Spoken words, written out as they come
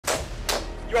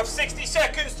You have 60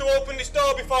 seconds to open this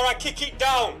door before I kick it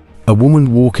down. A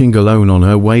woman walking alone on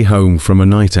her way home from a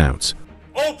night out.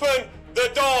 Open the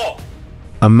door.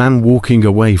 A man walking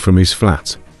away from his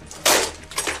flat.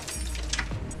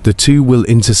 The two will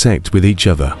intersect with each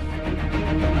other.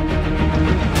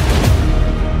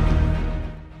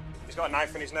 He's got a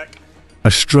knife in his neck.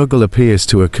 A struggle appears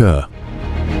to occur.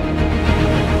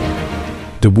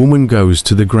 The woman goes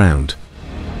to the ground,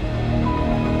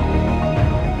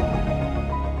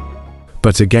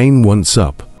 but again wants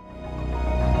up.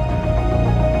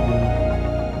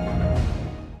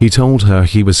 He told her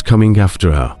he was coming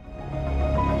after her.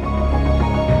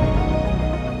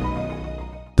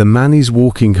 The man is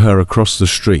walking her across the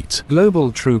street.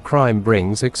 Global True Crime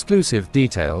brings exclusive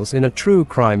details in a true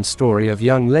crime story of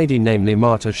young lady namely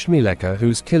Marta Chmielecka,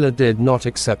 whose killer did not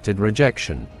accepted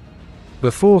rejection.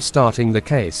 Before starting the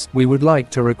case, we would like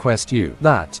to request you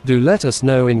that do let us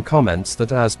know in comments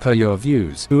that as per your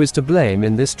views, who is to blame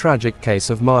in this tragic case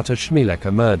of Marta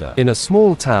Chmielecka murder. In a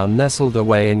small town nestled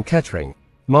away in Kettering,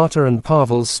 Marta and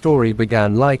Pawel's story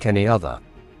began like any other.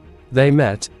 They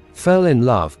met, fell in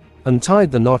love, and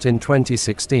tied the knot in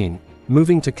 2016,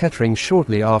 moving to Kettering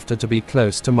shortly after to be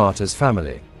close to Marta's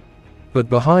family. But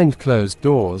behind closed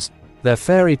doors, their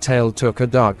fairy tale took a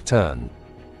dark turn.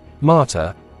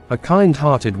 Marta, a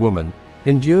kind-hearted woman,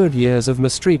 endured years of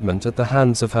mistreatment at the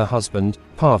hands of her husband,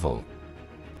 Pawel.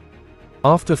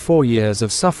 After 4 years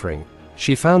of suffering,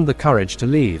 she found the courage to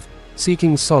leave,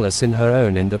 seeking solace in her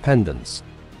own independence.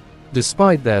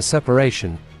 Despite their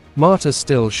separation, Marta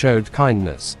still showed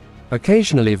kindness,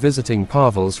 occasionally visiting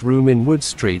Pawel's room in Wood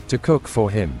Street to cook for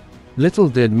him. Little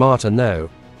did Marta know,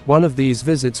 one of these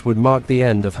visits would mark the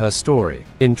end of her story.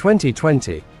 In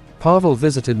 2020, Pawel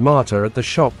visited Marta at the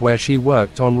shop where she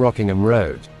worked on Rockingham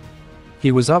Road.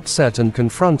 He was upset and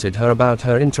confronted her about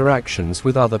her interactions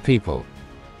with other people.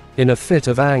 In a fit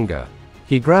of anger,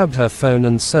 he grabbed her phone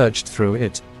and searched through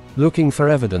it, looking for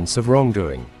evidence of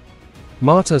wrongdoing.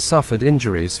 Marta suffered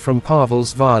injuries from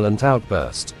Pawel's violent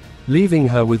outburst, leaving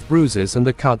her with bruises and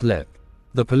a cut lip.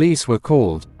 The police were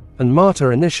called, and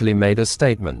Marta initially made a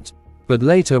statement, but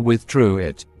later withdrew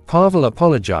it. Pawel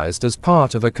apologized as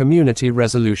part of a community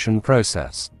resolution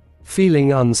process.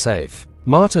 Feeling unsafe,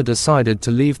 Marta decided to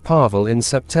leave Pawel in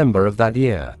September of that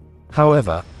year.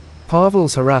 However,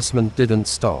 Pawel's harassment didn't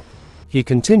stop. He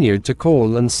continued to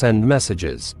call and send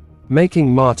messages,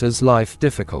 making Marta's life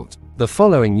difficult. The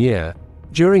following year,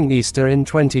 during Easter in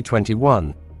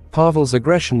 2021, Pawel's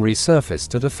aggression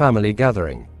resurfaced at a family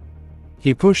gathering.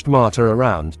 He pushed Marta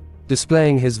around,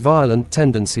 displaying his violent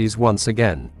tendencies once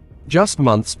again. Just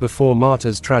months before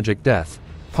Marta's tragic death,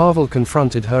 Pawel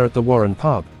confronted her at the Warren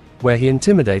pub, where he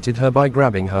intimidated her by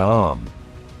grabbing her arm.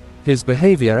 His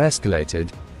behavior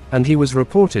escalated, and he was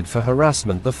reported for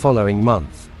harassment the following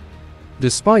month.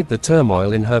 Despite the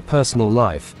turmoil in her personal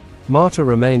life, Marta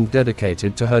remained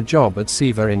dedicated to her job at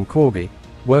Seaver in Corby,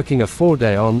 working a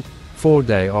 4-day on,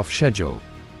 4-day off schedule.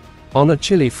 On a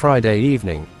chilly Friday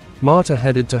evening, Marta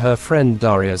headed to her friend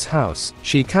Daria's house.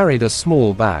 She carried a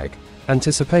small bag,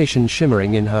 anticipation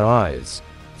shimmering in her eyes.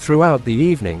 Throughout the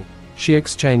evening, she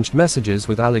exchanged messages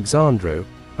with Alexandru,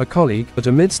 a colleague, but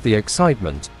amidst the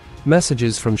excitement,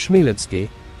 messages from Chmielecki,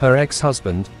 her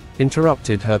ex-husband,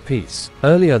 interrupted her peace.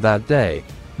 Earlier that day,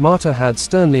 Marta had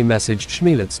sternly messaged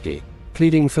Chmielecki,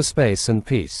 pleading for space and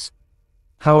peace.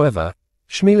 However,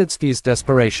 Chmielecki's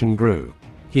desperation grew.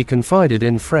 He confided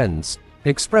in friends,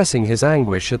 expressing his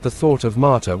anguish at the thought of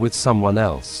Marta with someone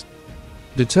else.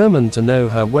 Determined to know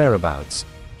her whereabouts,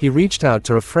 he reached out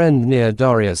to a friend near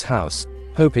Daria's house,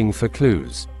 hoping for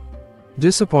clues.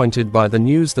 Disappointed by the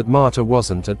news that Marta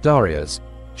wasn't at Daria's,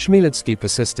 Chmielecki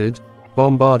persisted,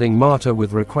 bombarding Marta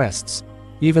with requests,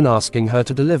 even asking her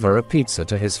to deliver a pizza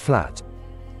to his flat.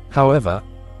 However,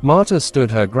 Marta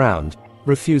stood her ground,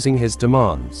 refusing his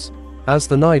demands. As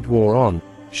the night wore on,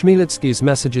 Chmielecki's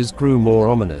messages grew more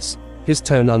ominous, his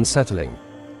tone unsettling.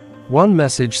 One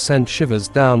message sent shivers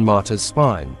down Marta's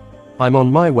spine. "I'm on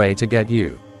my way to get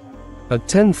you." At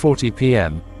 10:40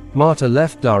 p.m., Marta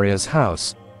left Daria's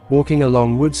house, walking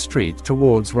along Wood Street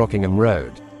towards Rockingham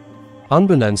Road.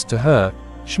 Unbeknownst to her,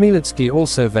 Chmielecki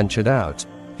also ventured out,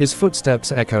 his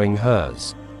footsteps echoing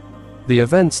hers. The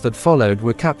events that followed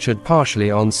were captured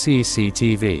partially on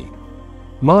CCTV.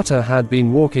 Marta had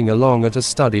been walking along at a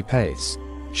steady pace.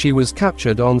 She was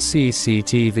captured on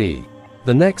CCTV.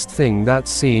 The next thing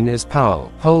that's seen is Pawel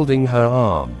holding her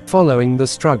arm. Following the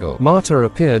struggle, Marta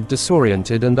appeared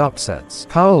disoriented and upset.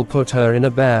 Pawel put her in a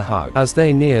bear hug. As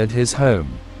they neared his home,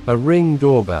 A Ring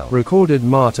doorbell recorded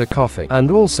Marta coughing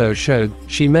and also showed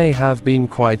she may have been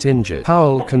quite injured.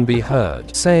 Pawel can be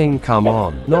heard saying, "Come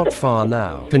on, not far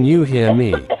now. Can you hear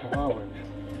me?"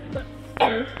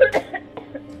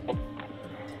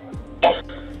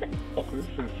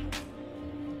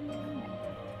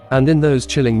 And in those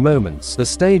chilling moments, the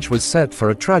stage was set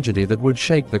for a tragedy that would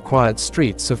shake the quiet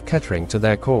streets of Kettering to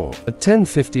their core. At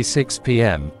 10:56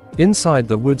 p.m., inside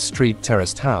the Wood Street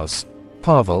terraced house,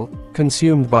 Pawel,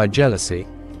 consumed by jealousy,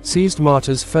 seized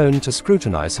Marta's phone to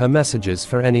scrutinize her messages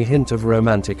for any hint of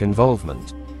romantic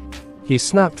involvement. He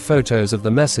snapped photos of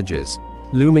the messages,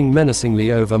 looming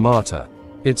menacingly over Marta.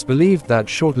 It's believed that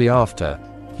shortly after,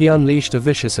 he unleashed a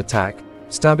vicious attack,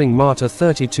 stabbing Marta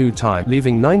 32 times,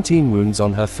 leaving 19 wounds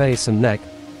on her face and neck,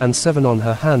 and 7 on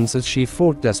her hands as she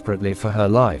fought desperately for her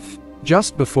life.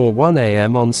 Just before 1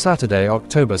 a.m. on Saturday,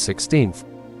 October 16th,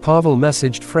 Pawel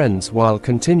messaged friends while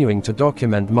continuing to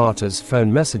document Marta's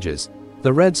phone messages,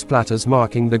 the red splatters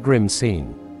marking the grim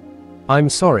scene. "I'm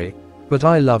sorry, but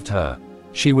I loved her.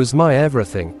 She was my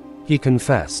everything," he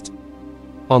confessed.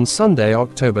 On Sunday,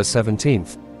 October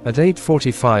 17th, at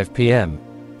 8:45 p.m.,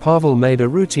 Pawel made a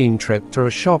routine trip to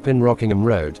a shop in Rockingham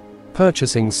Road,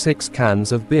 purchasing 6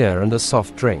 cans of beer and a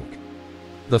soft drink.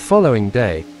 The following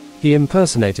day, he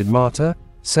impersonated Marta,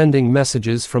 sending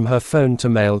messages from her phone to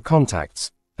male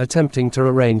contacts, attempting to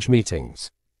arrange meetings.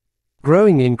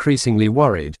 Growing increasingly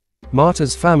worried,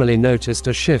 Marta's family noticed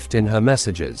a shift in her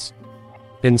messages.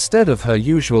 Instead of her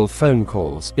usual phone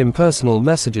calls, impersonal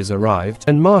messages arrived,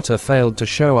 and Marta failed to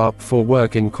show up for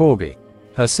work in Corby.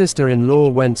 Her sister-in-law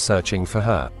went searching for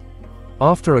her.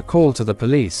 After a call to the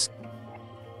police,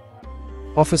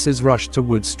 officers rushed to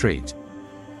Wood Street.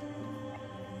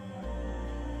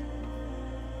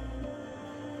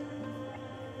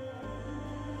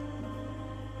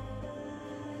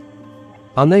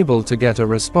 Unable to get a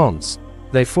response,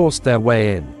 they forced their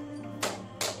way in.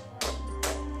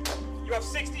 You have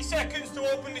 60 seconds to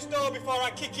open this door before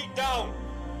I kick it down.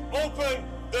 Open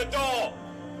the door.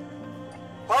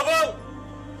 Pawel!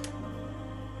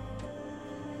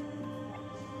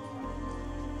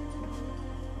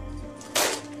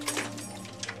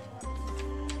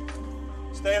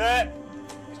 Stay there.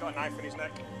 He's got a knife in his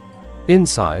neck.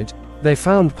 Inside, they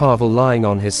found Pawel lying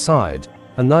on his side,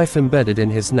 a knife embedded in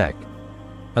his neck.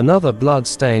 Another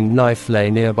blood-stained knife lay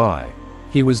nearby.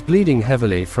 He was bleeding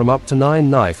heavily from up to 9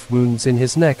 knife wounds in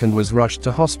his neck and was rushed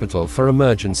to hospital for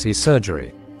emergency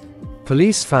surgery.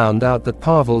 Police found out that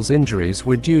Pawel's injuries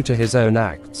were due to his own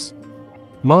acts.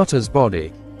 Marta's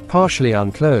body, partially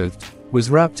unclothed, was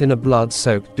wrapped in a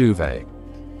blood-soaked duvet.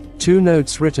 2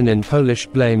 notes written in Polish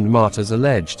blamed Marta's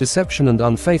alleged deception and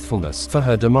unfaithfulness for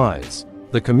her demise.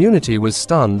 The community was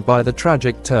stunned by the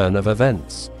tragic turn of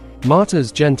events.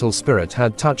 Marta's gentle spirit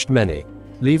had touched many,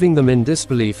 leaving them in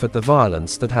disbelief at the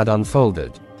violence that had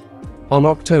unfolded. On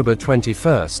October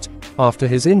 21st, after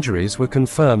his injuries were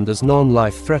confirmed as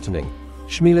non-life-threatening,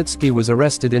 Chmielecki was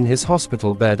arrested in his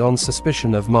hospital bed on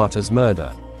suspicion of Marta's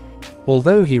murder.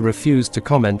 Although he refused to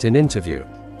comment in interview,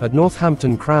 at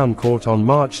Northampton Crown Court on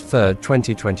March 3,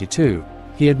 2022,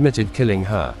 he admitted killing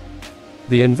her.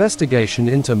 The investigation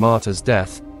into Marta's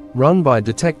death, run by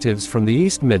detectives from the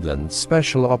East Midlands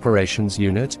Special Operations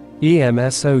Unit,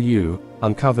 EMSOU,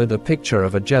 uncovered a picture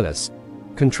of a jealous,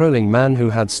 controlling man who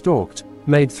had stalked,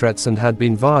 made threats and had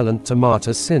been violent to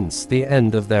Marta since the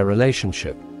end of their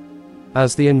relationship.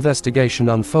 As the investigation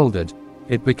unfolded,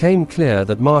 it became clear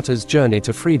that Marta's journey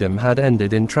to freedom had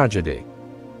ended in tragedy.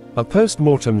 A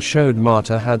post-mortem showed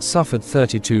Marta had suffered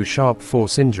 32 sharp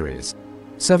force injuries,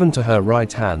 7 to her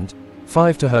right hand,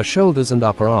 5 to her shoulders and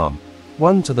upper arm,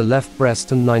 1 to the left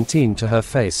breast and 19 to her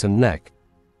face and neck.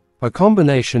 A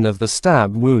combination of the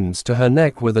stab wounds to her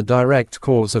neck were the direct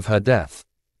cause of her death.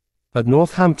 At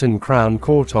Northampton Crown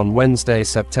Court on Wednesday,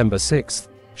 September 6,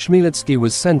 Chmielecki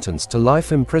was sentenced to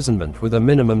life imprisonment with a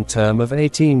minimum term of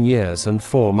 18 years and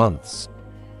 4 months.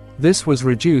 This was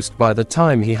reduced by the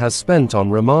time he has spent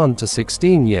on remand to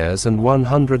 16 years and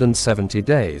 170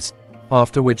 days,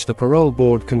 after which the parole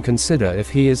board can consider if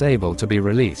he is able to be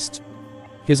released.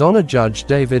 His Honour Judge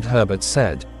David Herbert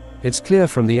said, "It's clear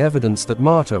from the evidence that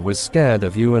Marta was scared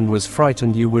of you and was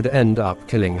frightened you would end up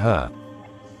killing her.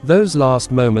 Those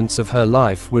last moments of her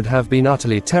life would have been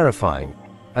utterly terrifying,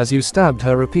 as you stabbed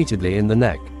her repeatedly in the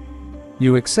neck.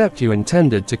 You accept you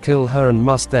intended to kill her and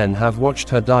must then have watched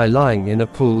her die lying in a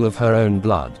pool of her own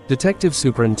blood." Detective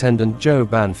Superintendent Joe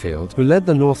Banfield, who led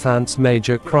the Northants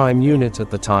Major Crime Unit at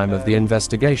the time of the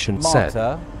investigation, said,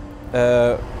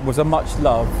 Marta was a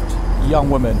much-loved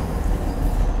young woman.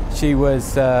 She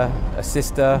was a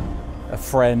sister, a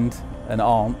friend, an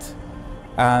aunt,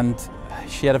 and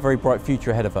she had a very bright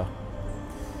future ahead of her.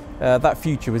 That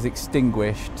future was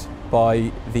extinguished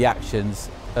by the actions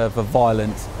of a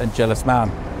violent and jealous man.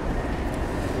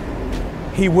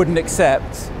 He wouldn't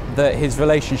accept that his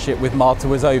relationship with Marta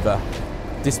was over,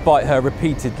 despite her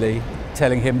repeatedly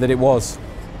telling him that it was,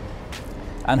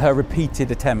 and her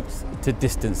repeated attempts to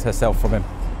distance herself from him.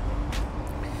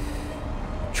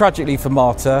 Tragically for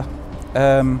Marta,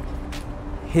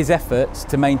 his efforts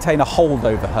to maintain a hold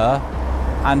over her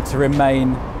and to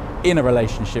remain in a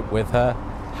relationship with her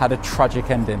had a tragic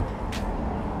ending.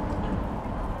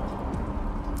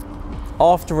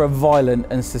 After a violent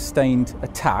and sustained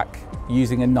attack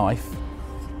using a knife,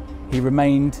 he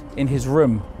remained in his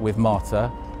room with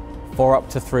Marta for up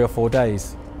to 3 or 4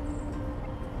 days.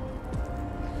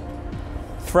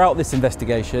 Throughout this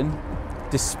investigation,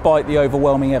 despite the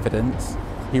overwhelming evidence,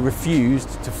 he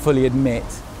refused to fully admit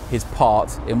his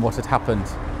part in what had happened,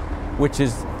 which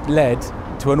has led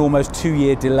to an almost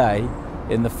 2-year delay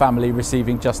in the family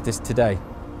receiving justice today.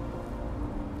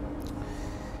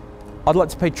 I'd like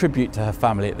to pay tribute to her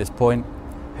family at this point,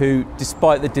 who,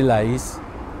 despite the delays,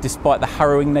 despite the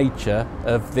harrowing nature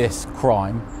of this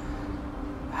crime,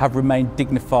 have remained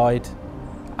dignified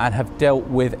and have dealt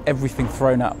with everything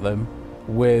thrown at them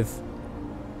with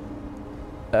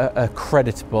a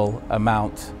creditable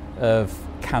amount of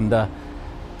candour.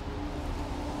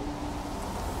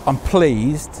 I'm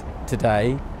pleased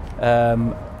today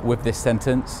with this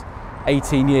sentence.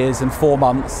 18 years and 4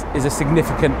 months is a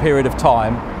significant period of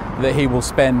time that he will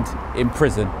spend in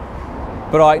prison.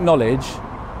 But I acknowledge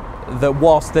that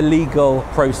whilst the legal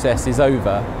process is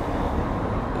over,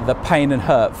 the pain and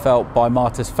hurt felt by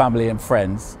Marta's family and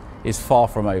friends is far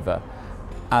from over,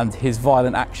 and his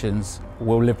violent actions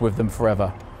will live with them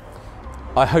forever.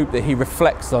 I hope that he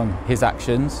reflects on his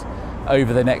actions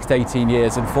over the next 18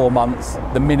 years and 4 months,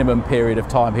 the minimum period of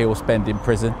time he will spend in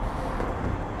prison,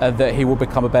 and that he will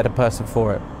become a better person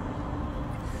for it.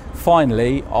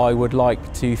 Finally, I would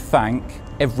like to thank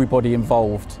everybody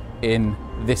involved in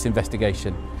this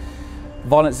investigation.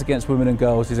 Violence against women and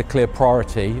girls is a clear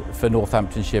priority for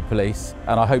Northamptonshire Police,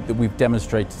 and I hope that we've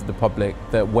demonstrated to the public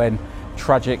that when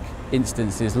tragic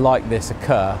instances like this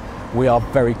occur, we are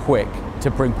very quick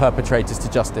to bring perpetrators to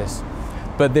justice.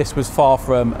 But this was far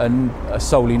from a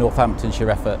solely Northamptonshire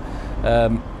effort.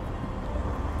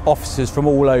 Officers from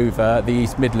all over the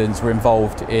East Midlands were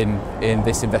involved in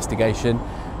this investigation.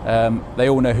 They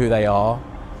all know who they are,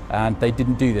 and they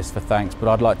didn't do this for thanks, but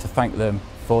I'd like to thank them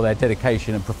for their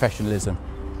dedication and professionalism.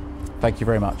 Thank you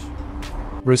very much.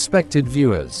 Respected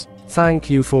viewers, thank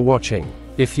you for watching.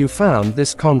 If you found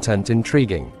this content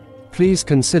intriguing, please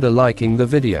consider liking the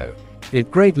video. It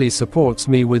greatly supports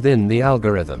me within the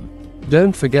algorithm.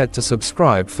 Don't forget to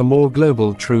subscribe for more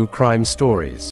global true crime stories.